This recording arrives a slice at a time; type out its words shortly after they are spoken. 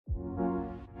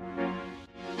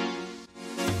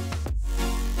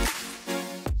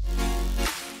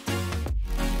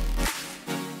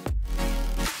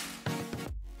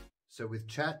So with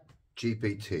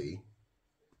ChatGPT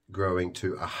growing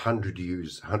to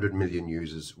 100 million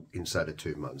users inside of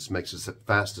 2 months, makes us the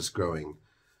fastest growing,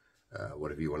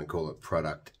 whatever you want to call it,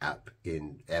 product app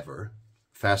in ever.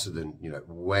 Faster than,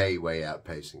 way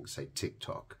outpacing, say,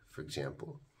 TikTok, for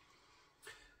example.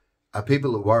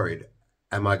 People are worried,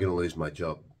 am I going to lose my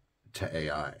job to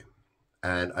AI?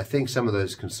 And I think some of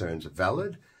those concerns are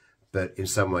valid, but in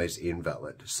some ways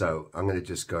invalid. So I'm going to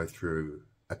just go through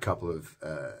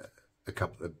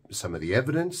some of the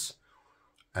evidence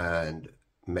and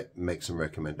make some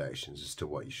recommendations as to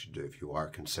what you should do if you are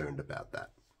concerned about that.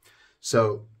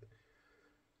 So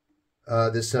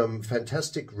there's some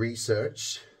fantastic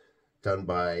research done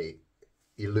by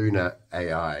Illuna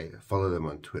AI. Follow them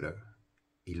on Twitter,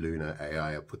 Illuna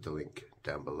AI. I'll put the link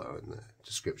down below in the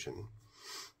description.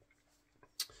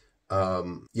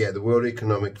 The World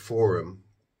Economic Forum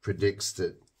predicts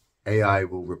that AI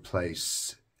will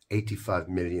replace 85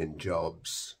 million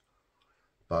jobs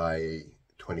by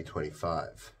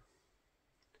 2025.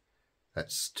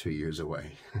 That's 2 years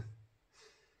away.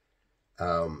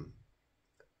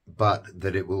 But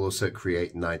that it will also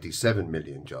create 97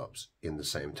 million jobs in the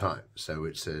same time. So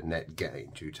it's a net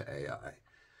gain due to AI.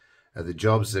 The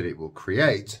jobs that it will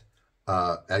create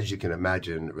are, as you can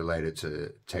imagine, related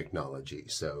to technology.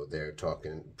 So they're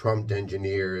talking prompt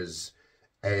engineers,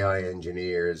 AI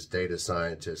engineers, data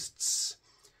scientists,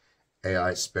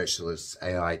 AI specialists,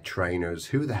 AI trainers.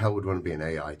 Who the hell would want to be an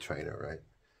AI trainer, right?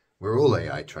 We're all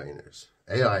AI trainers.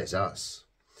 AI is us.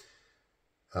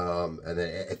 And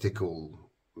then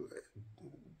ethical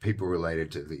people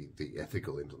related to the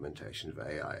ethical implementation of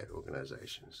AI at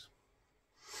organizations.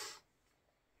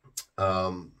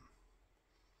 The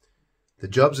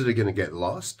jobs that are going to get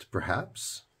lost,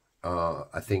 perhaps,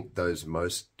 I think those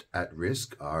most at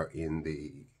risk are in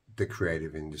the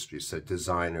creative industry. So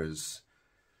designers,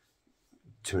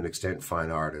 to an extent, fine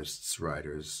artists,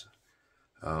 writers.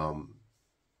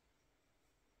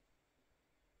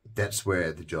 That's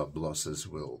where the job losses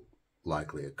will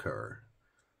likely occur.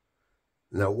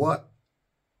 Now, what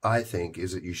I think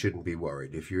is that you shouldn't be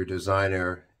worried. If you're a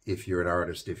designer, if you're an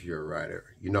artist, if you're a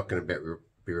writer, you're not going to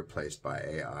be replaced by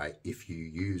AI if you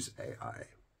use AI.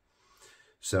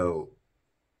 So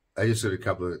I just got a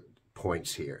couple of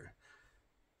points here.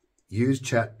 Use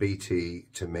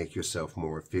ChatGPT to make yourself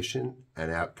more efficient and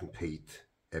outcompete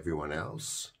everyone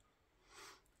else.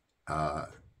 And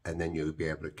then you'll be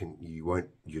able to,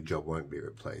 your job won't be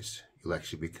replaced. You'll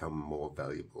actually become more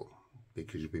valuable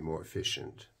because you'll be more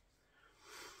efficient.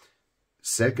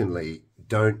 Secondly,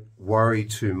 don't worry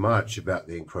too much about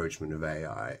the encroachment of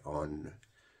AI on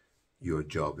your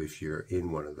job if you're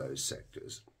in one of those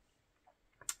sectors.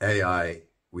 AI,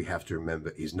 we have to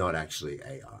remember, is not actually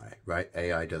AI, right?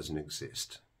 AI doesn't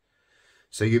exist.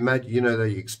 So you imagine,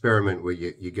 the experiment where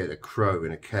you get a crow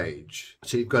in a cage.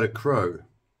 So you've got a crow,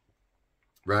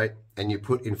 right? And you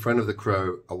put in front of the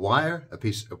crow a wire, a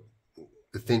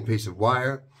thin piece of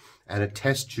wire, and a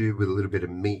test tube with a little bit of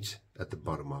meat at the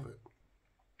bottom of it.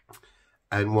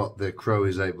 And what the crow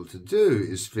is able to do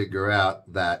is figure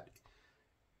out that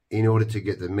in order to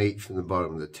get the meat from the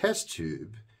bottom of the test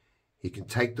tube, he can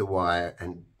take the wire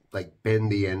and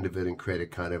bend the end of it and create a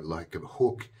kind of like a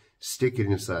hook, stick it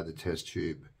inside the test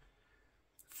tube,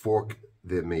 fork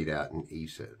the meat out and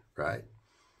eat it, right?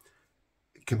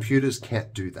 Computers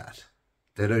can't do that.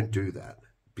 They don't do that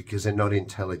because they're not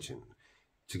intelligent.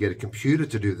 To get a computer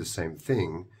to do the same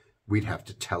thing, we'd have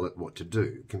to tell it what to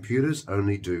do. Computers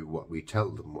only do what we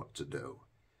tell them what to do.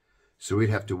 So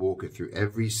we'd have to walk it through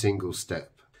every single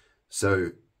step.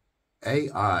 So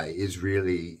AI is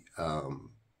really,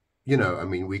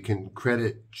 we can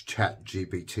credit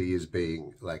ChatGPT as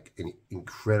being an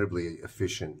incredibly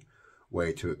efficient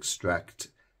way to extract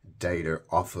data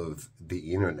off of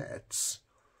the internets,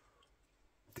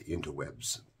 the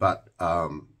interwebs. But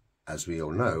as we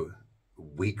all know,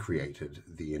 we created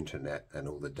the internet and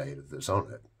all the data that's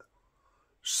on it.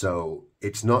 So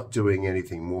it's not doing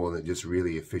anything more than just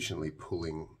really efficiently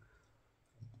pulling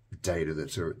data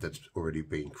that's already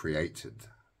been created.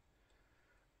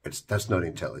 That's not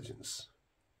intelligence.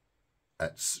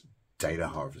 That's data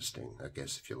harvesting, I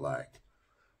guess, if you like.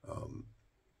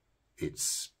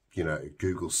 It's,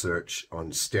 Google search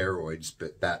on steroids,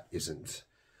 but that isn't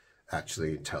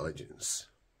actually intelligence.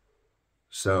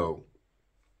 So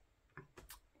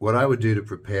what I would do to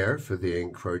prepare for the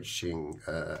encroaching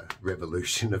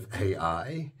revolution of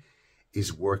AI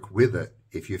is work with it.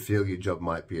 If you feel your job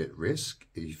might be at risk,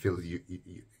 if you feel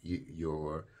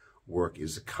your work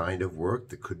is a kind of work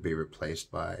that could be replaced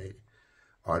by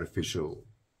artificial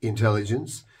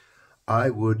intelligence, I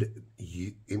would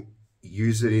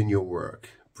use it in your work,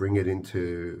 bring it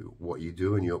into what you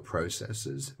do in your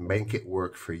processes, make it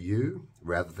work for you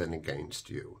rather than against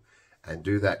you. And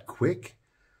do that quick,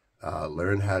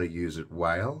 learn how to use it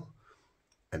well,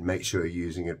 and make sure you're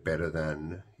using it better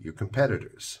than your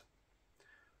competitors.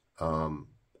 And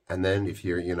then if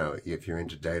you're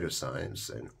into data science,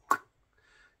 then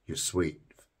you're sweet,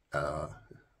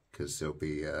 because there'll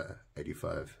be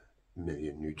 85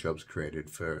 million new jobs created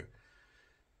for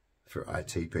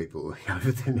IT people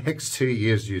over the next 2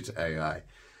 years due to AI.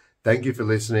 Thank you for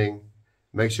listening.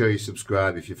 Make sure you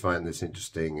subscribe if you find this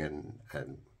interesting,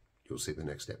 and you'll see the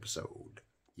next episode.